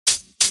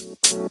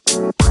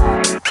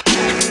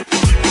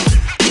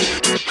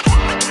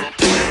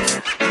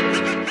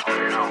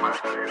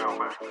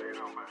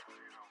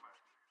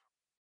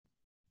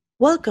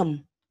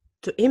Welcome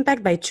to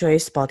Impact by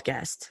Choice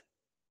podcast.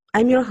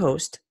 I'm your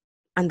host,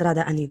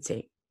 Andrada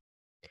Anidze.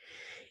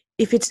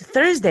 If it's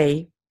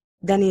Thursday,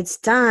 then it's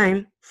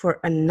time for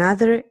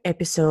another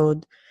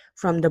episode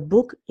from the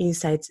Book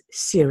Insights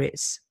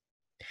series.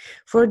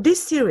 For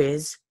this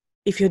series,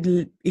 if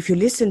you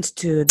listened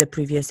to the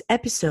previous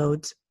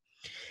episodes,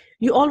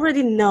 you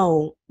already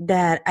know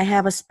that I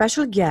have a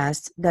special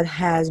guest that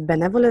has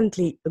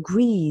benevolently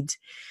agreed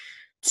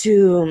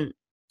to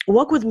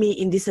walk with me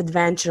in this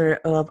adventure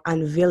of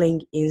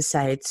unveiling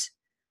insights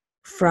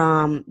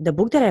from the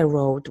book that I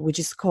wrote, which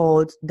is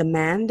called The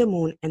Man, the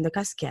Moon, and the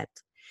Casket,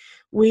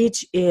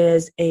 which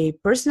is a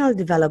personal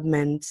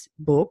development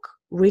book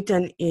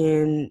written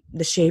in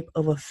the shape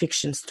of a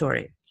fiction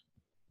story.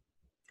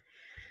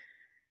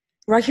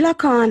 Rahila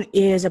Khan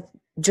is a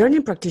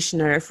journey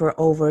practitioner for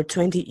over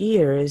 20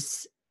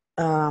 years,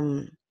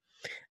 an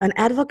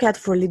advocate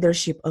for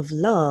leadership of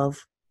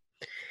love,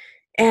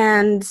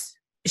 and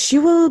she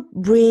will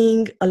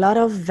bring a lot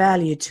of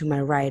value to my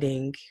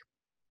writing,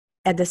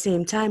 at the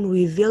same time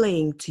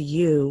revealing to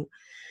you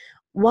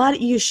what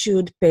you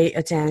should pay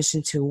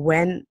attention to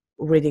when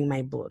reading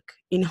my book,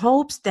 in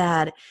hopes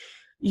that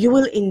you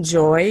will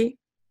enjoy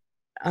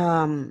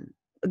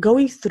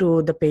going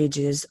through the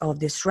pages of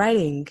this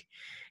writing.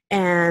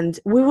 And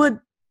we would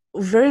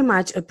very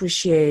much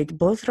appreciate,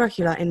 both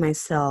Rahila and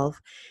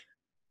myself,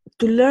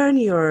 to learn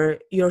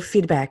your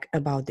feedback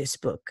about this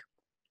book.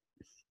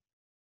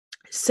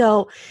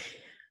 So,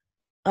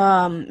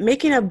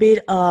 making a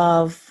bit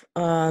of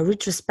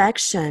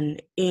retrospection,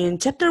 in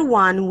chapter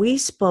 1, we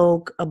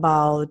spoke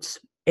about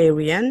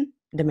Arian,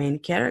 the main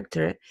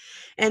character,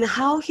 and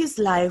how his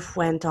life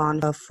went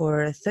on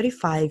for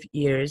 35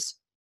 years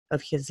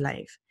of his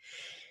life.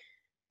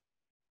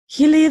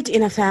 He lived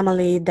in a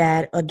family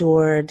that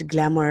adored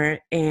glamour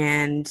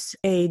and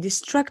a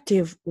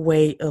destructive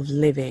way of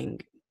living.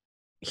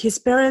 His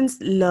parents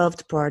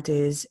loved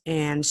parties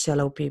and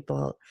shallow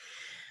people,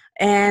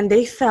 and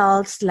they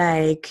felt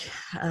like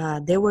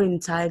they were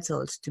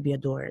entitled to be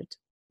adored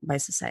by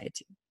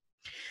society.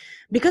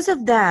 Because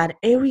of that,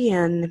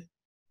 Arian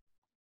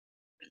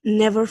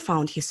never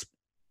found his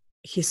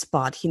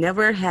spot. He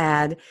never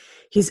had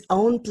his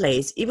own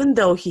place. Even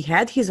though he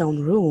had his own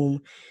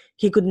room,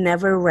 he could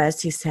never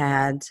rest his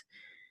head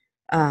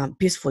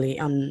peacefully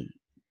on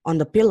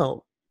the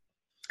pillow.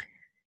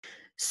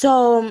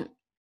 So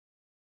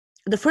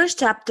the first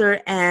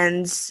chapter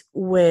ends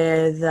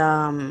with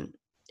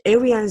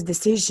Arian's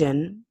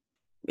decision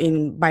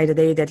by the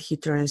day that he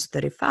turns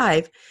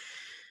 35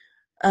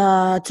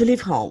 to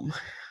leave home.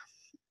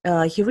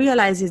 He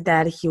realizes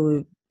that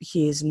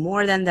he is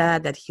more than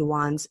that, that he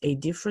wants a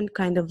different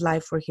kind of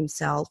life for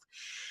himself,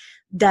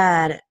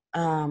 that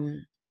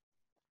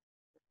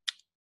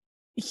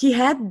he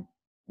had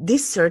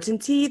this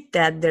certainty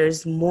that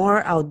there's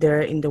more out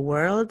there in the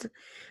world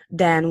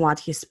than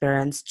what his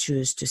parents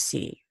choose to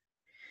see.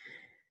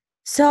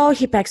 So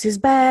he packs his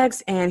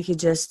bags and he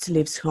just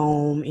leaves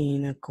home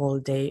in a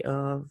cold day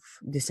of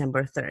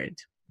December 3rd.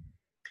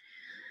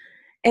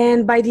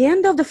 And by the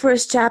end of the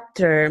first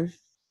chapter,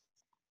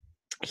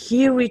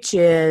 he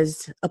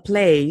reaches a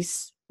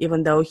place,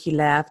 even though he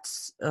left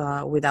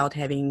without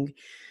having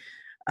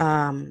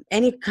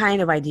any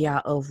kind of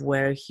idea of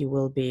where he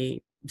will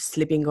be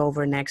sleeping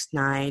over next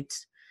night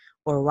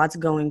or what's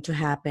going to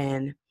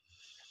happen.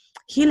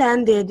 He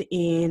landed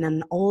in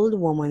an old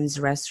woman's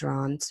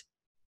restaurant,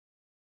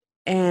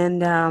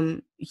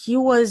 and he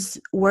was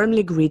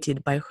warmly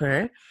greeted by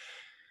her,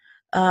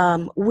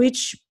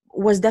 which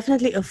was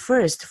definitely a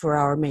first for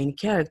our main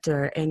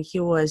character, and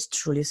he was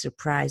truly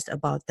surprised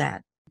about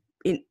that.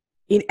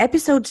 In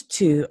episode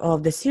 2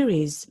 of the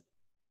series,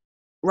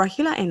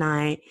 Rahila and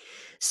I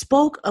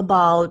spoke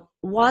about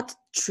what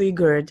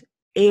triggered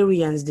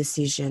Arian's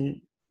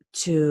decision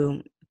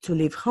to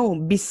leave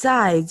home,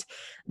 besides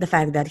the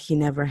fact that he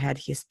never had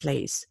his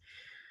place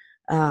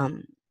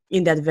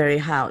in that very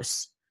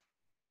house.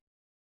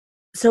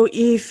 So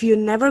if you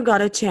never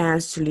got a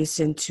chance to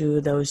listen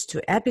to those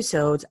 2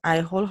 episodes,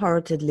 I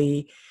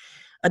wholeheartedly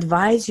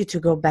advise you to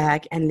go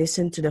back and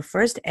listen to the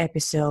first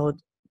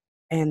episode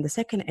and the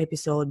second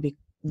episode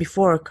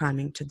before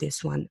coming to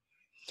this one.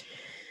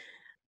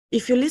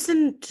 If you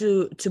listen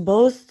to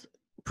both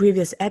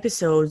previous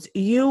episodes,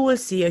 you will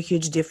see a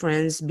huge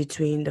difference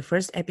between the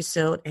first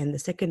episode and the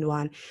second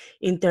one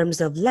in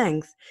terms of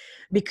length,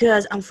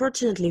 because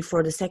unfortunately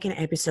for the second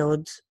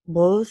episode,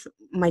 both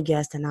my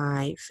guest and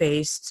I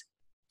faced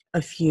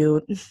a few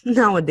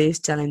nowadays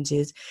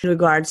challenges in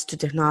regards to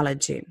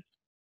technology.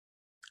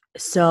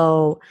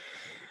 So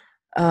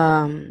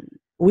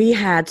we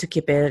had to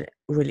keep it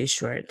really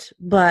short,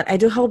 but I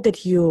do hope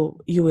that you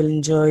will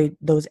enjoy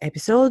those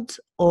episodes,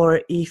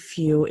 or if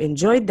you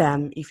enjoyed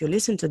them, if you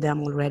listened to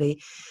them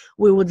already,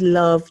 we would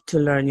love to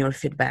learn your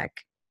feedback.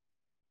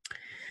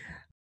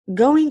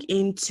 Going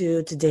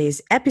into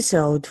today's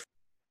episode,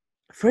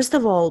 first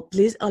of all,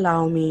 please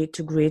allow me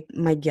to greet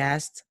my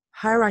guest,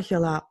 Hi,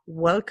 Rahila.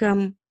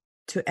 Welcome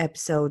to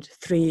episode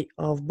 3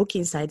 of Book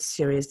Insight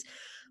series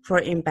for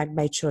Impact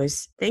by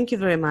Choice. Thank you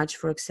very much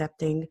for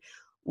accepting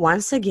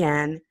once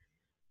again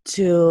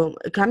to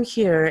come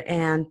here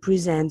and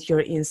present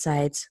your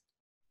insights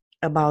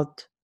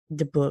about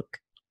the book.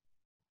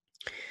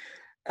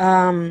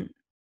 And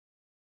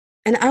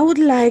I would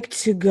like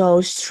to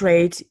go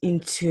straight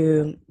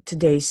into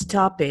today's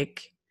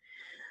topic,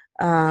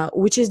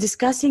 which is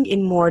discussing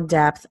in more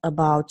depth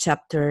about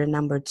chapter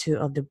number 2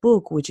 of the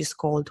book, which is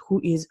called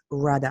Who is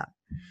Radha?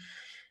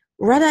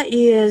 Radha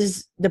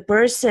is the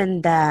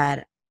person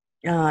that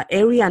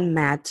Arian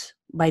met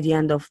by the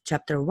end of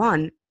chapter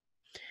 1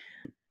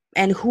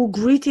 and who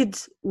greeted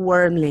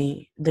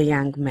warmly the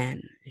young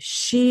man.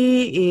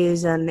 She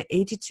is an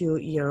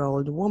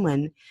 82-year-old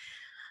woman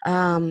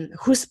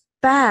whose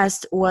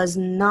past was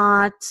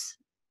not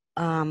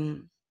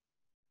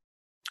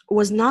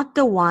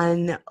the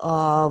one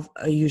of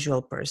a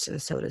usual person,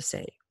 so to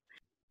say.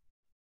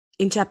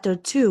 In chapter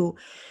 2,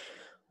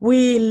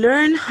 we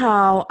learn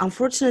how,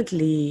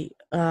 unfortunately,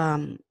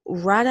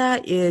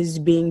 Radha is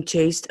being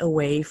chased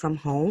away from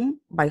home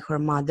by her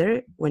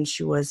mother when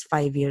she was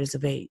 5 years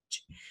of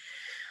age.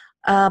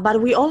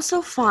 But we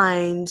also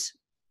find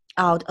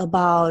out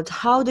about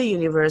how the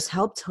universe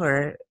helped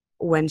her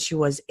when she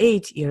was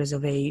 8 years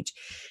of age.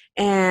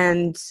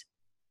 And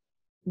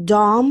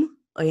Dom,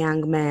 a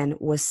young man,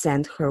 was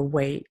sent her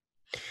way.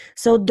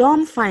 So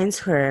Dom finds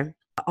her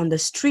on the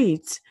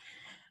streets.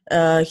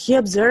 He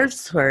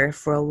observes her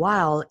for a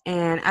while,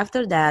 and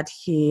after that,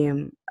 he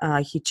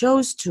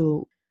chose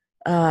to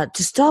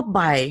stop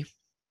by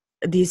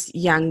this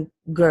young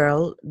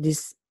girl,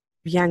 this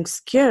young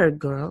scared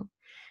girl,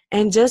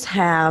 and just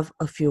have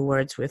a few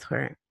words with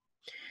her.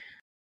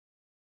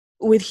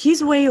 With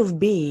his way of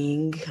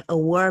being a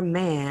warm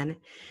man,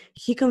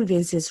 he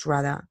convinces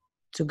Radha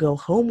to go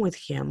home with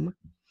him.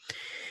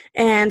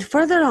 And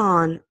further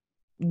on,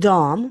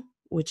 Dom,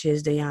 which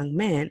is the young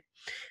man,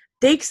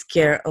 takes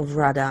care of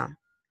Radha,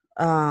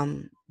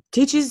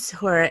 teaches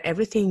her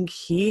everything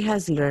he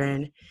has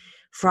learned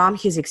from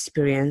his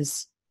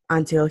experience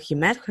until he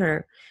met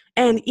her,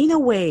 and in a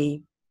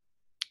way,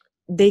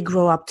 they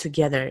grow up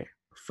together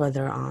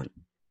further on.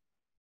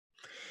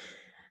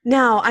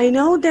 Now, I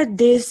know that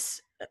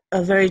this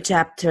very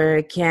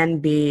chapter can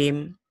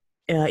be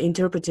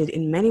interpreted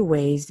in many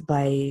ways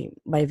by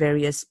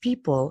various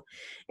people,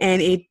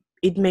 and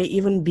it may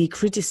even be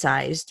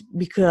criticized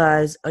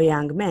because a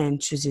young man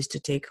chooses to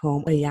take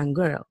home a young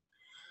girl.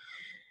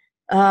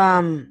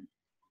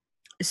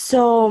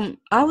 So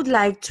I would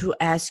like to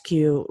ask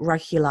you,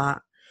 Rahila,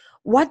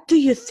 what do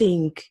you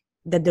think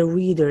that the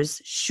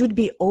readers should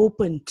be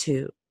open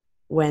to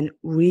when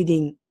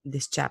reading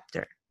this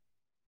chapter?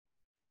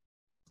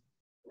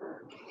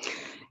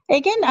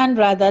 Again,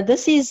 Anuradha,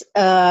 this is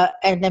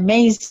an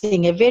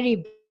amazing, a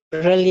very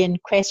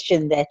brilliant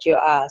question that you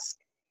ask.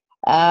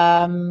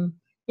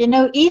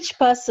 Each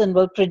person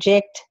will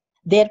project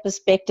their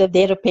perspective,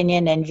 their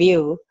opinion and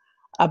view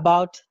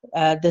about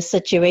the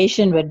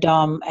situation with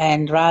Dom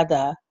and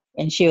Radha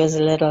when she was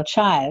a little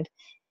child.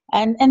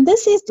 And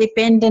this is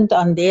dependent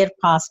on their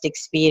past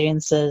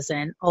experiences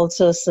and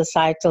also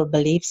societal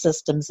belief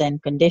systems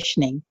and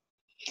conditioning.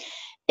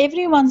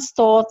 Everyone's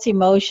thoughts,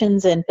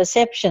 emotions, and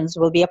perceptions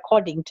will be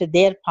according to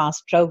their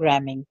past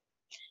programming.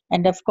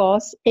 And of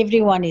course,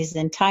 everyone is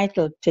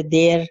entitled to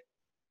their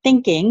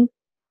thinking,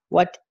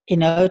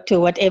 to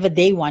whatever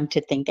they want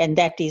to think, and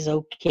that is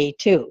okay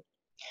too.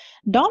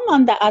 Dom,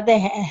 on the other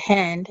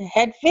hand,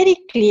 had very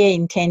clear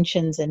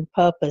intentions and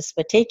purpose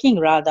for taking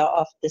Radha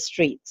off the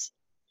streets.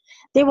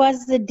 There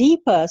was a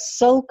deeper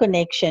soul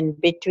connection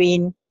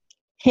between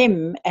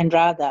him and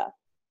Radha.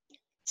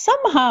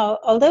 Somehow,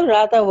 although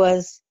Radha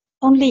was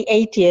only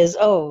 8 years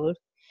old,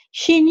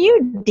 she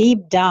knew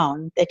deep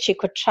down that she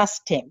could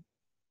trust him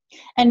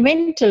and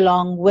went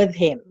along with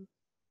him.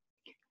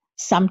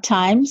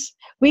 Sometimes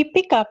we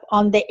pick up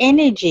on the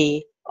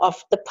energy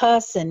of the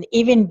person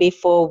even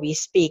before we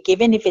speak,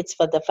 even if it's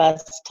for the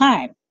first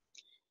time.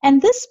 And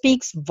this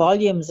speaks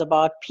volumes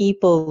about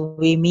people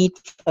we meet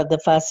for the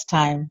first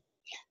time.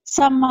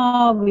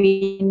 Somehow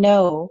we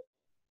know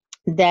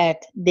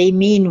that they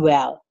mean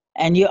well,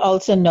 and you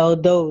also know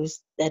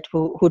those that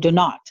who do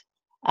not.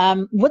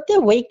 With the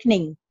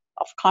awakening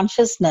of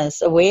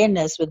consciousness,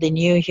 awareness with the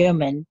new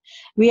human,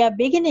 we are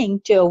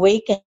beginning to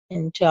awaken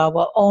to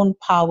our own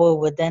power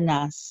within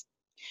us.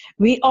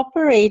 We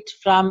operate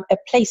from a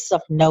place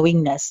of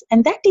knowingness,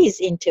 and that is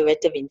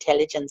intuitive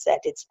intelligence at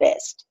its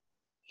best.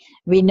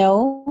 We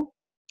know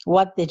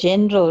what the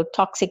general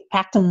toxic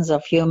patterns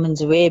of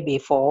humans were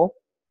before,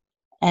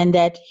 and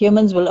that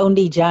humans will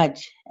only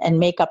judge and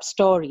make up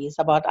stories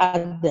about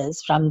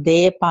others from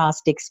their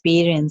past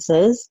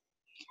experiences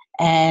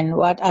and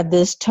what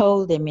others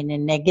told them in a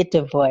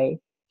negative way.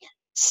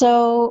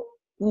 So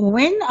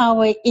when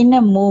our inner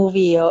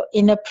movie or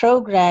inner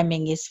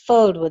programming is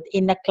filled with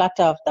inner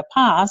clutter of the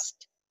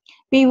past,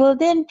 we will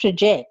then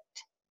project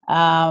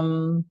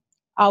our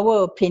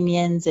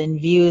opinions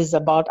and views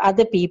about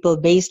other people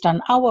based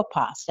on our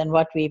past and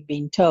what we've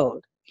been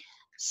told.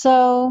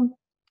 So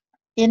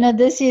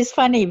This is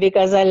funny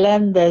because I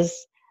learned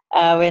this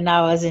when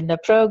I was in the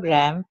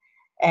program,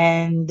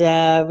 and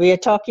we are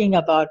talking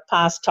about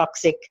past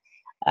toxic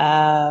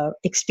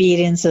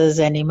experiences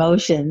and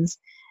emotions.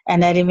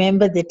 And I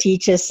remember the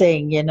teacher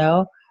saying,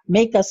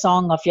 make a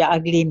song of your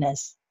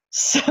ugliness.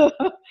 So,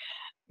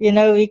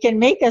 we can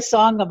make a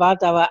song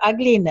about our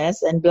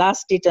ugliness and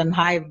blast it on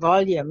high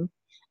volume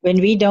when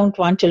we don't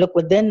want to look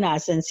within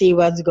us and see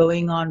what's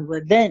going on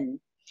within.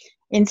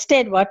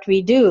 Instead, what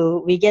we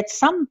do, we get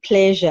some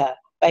pleasure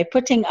by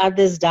putting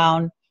others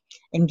down,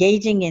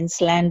 engaging in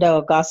slander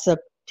or gossip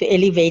to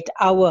elevate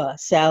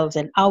ourselves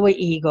and our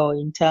ego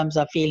in terms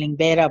of feeling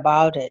better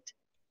about it.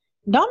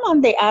 Dom,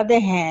 on the other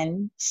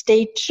hand,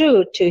 stayed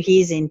true to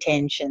his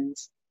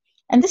intentions.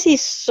 And this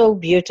is so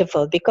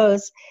beautiful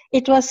because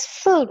it was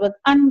filled with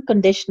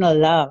unconditional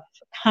love,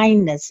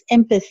 kindness,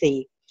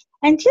 empathy,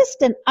 and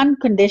just an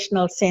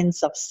unconditional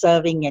sense of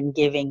serving and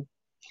giving.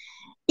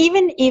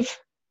 Even if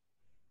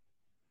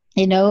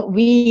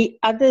we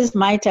others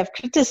might have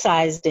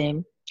criticized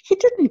him, he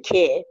didn't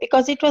care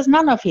because it was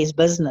none of his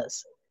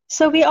business.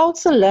 So we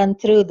also learn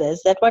through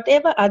this that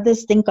whatever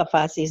others think of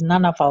us is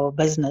none of our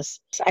business.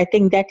 I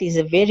think that is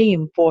a very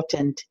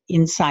important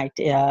insight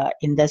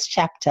in this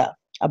chapter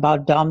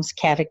about Dom's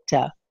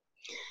character.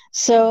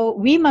 So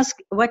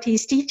what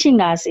he's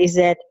teaching us is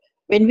that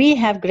when we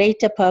have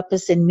greater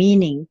purpose and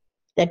meaning,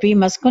 that we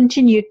must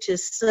continue to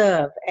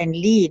serve and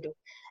lead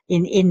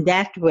in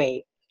that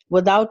way,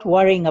 without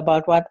worrying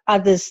about what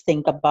others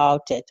think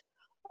about it.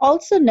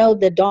 Also know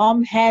that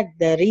Dom had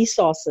the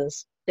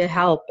resources to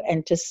help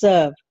and to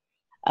serve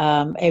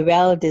a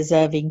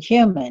well-deserving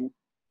human,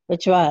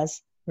 which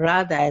was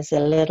Radha as a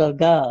little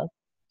girl.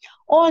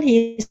 All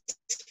his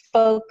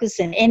focus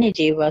and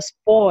energy was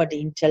poured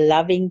into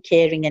loving,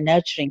 caring, and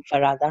nurturing for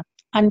Radha,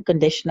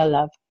 unconditional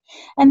love.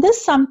 And this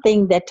is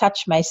something that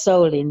touched my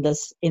soul in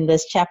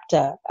this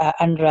chapter,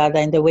 Anuradha,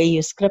 and the way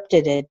you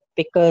scripted it,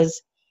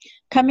 because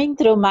coming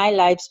through my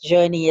life's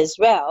journey as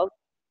well,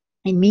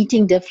 in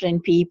meeting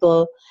different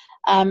people,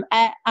 I'm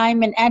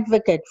an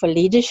advocate for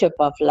leadership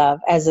of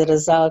love as a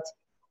result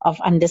of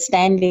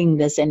understanding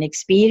this and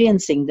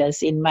experiencing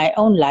this in my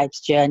own life's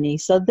journey.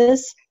 So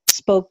this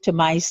spoke to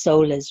my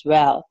soul as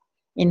well,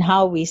 in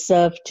how we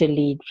serve to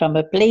lead from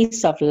a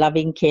place of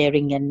loving,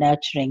 caring, and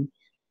nurturing.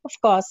 Of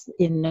course,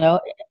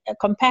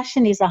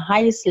 compassion is the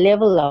highest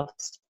level of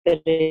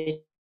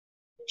spirituality.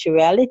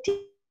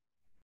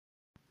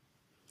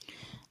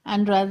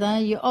 And rather,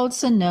 you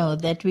also know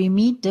that we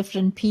meet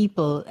different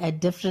people at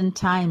different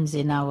times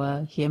in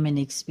our human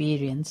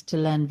experience to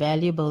learn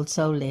valuable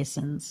soul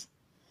lessons.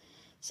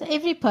 So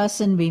every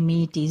person we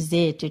meet is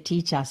there to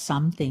teach us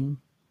something.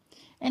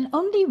 And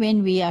only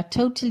when we are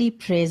totally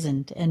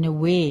present and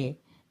aware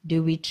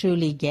do we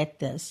truly get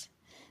this.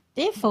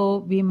 Therefore,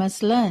 we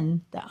must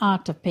learn the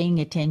art of paying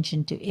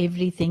attention to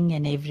everything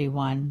and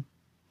everyone.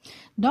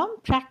 Dom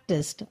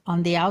practiced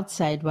on the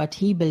outside what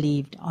he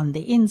believed on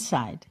the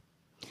inside.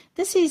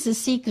 This is the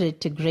secret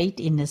to great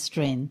inner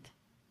strength.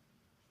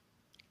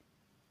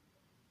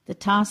 The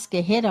task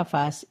ahead of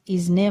us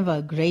is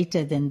never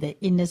greater than the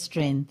inner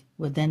strength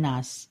within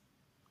us.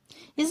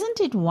 Isn't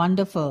it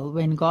wonderful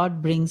when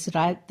God brings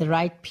the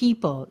right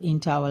people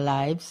into our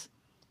lives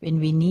when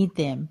we need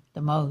them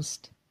the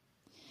most?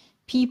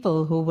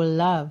 People who will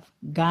love,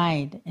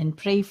 guide, and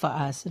pray for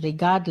us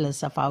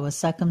regardless of our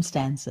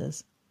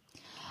circumstances.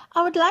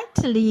 I would like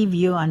to leave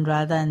you,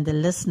 Anuradha, and the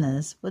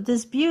listeners with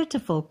this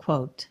beautiful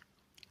quote.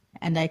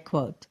 And I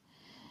quote,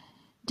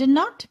 "Do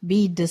not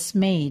be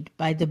dismayed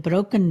by the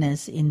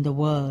brokenness in the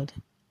world.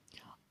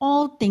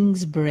 All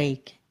things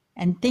break,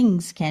 and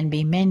things can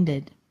be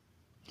mended.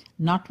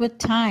 Not with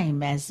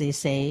time, as they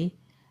say,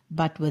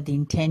 but with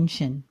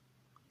intention.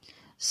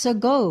 So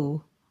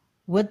go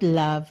with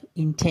love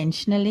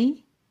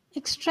intentionally,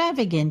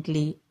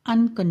 extravagantly,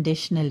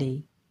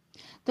 unconditionally.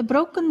 The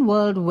broken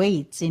world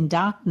waits in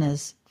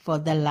darkness for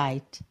the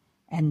light,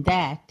 and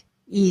that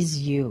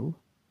is you."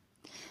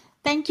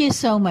 Thank you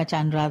so much,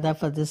 Anuradha,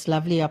 for this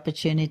lovely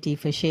opportunity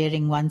for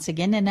sharing once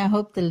again. And I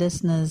hope the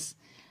listeners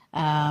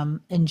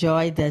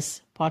enjoy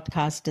this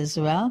podcast as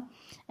well.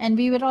 And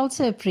we would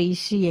also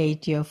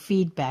appreciate your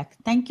feedback.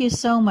 Thank you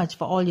so much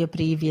for all your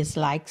previous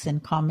likes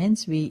and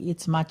comments.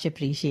 It's much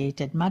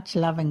appreciated. Much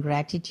love and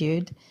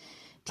gratitude.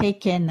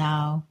 Take care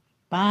now.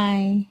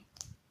 Bye.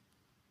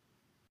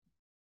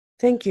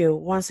 Thank you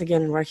once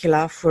again,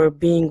 Rahila, for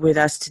being with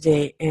us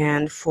today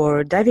and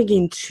for diving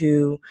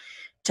into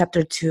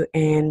Chapter 2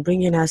 and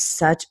bringing us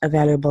such a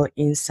valuable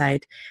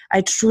insight.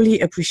 I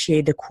truly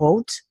appreciate the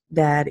quote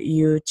that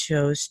you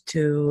chose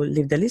to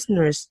leave the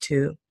listeners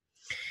to.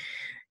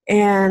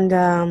 And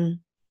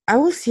I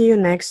will see you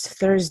next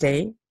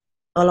Thursday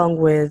along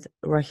with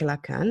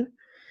Rahila Khan.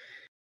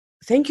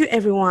 Thank you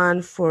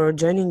everyone for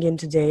joining in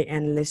today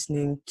and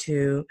listening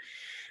to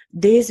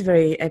this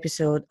very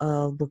episode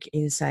of Book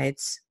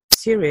Insights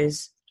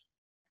series.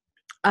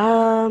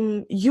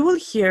 You will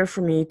hear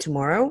from me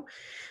tomorrow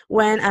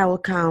when I will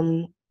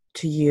come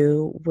to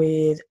you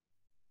with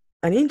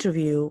an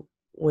interview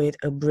with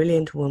a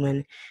brilliant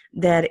woman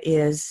that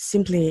is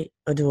simply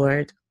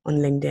adored on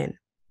LinkedIn.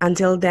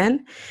 Until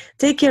then,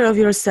 take care of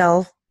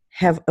yourself,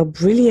 have a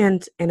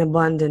brilliant and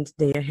abundant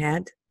day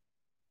ahead,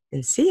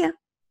 and see ya.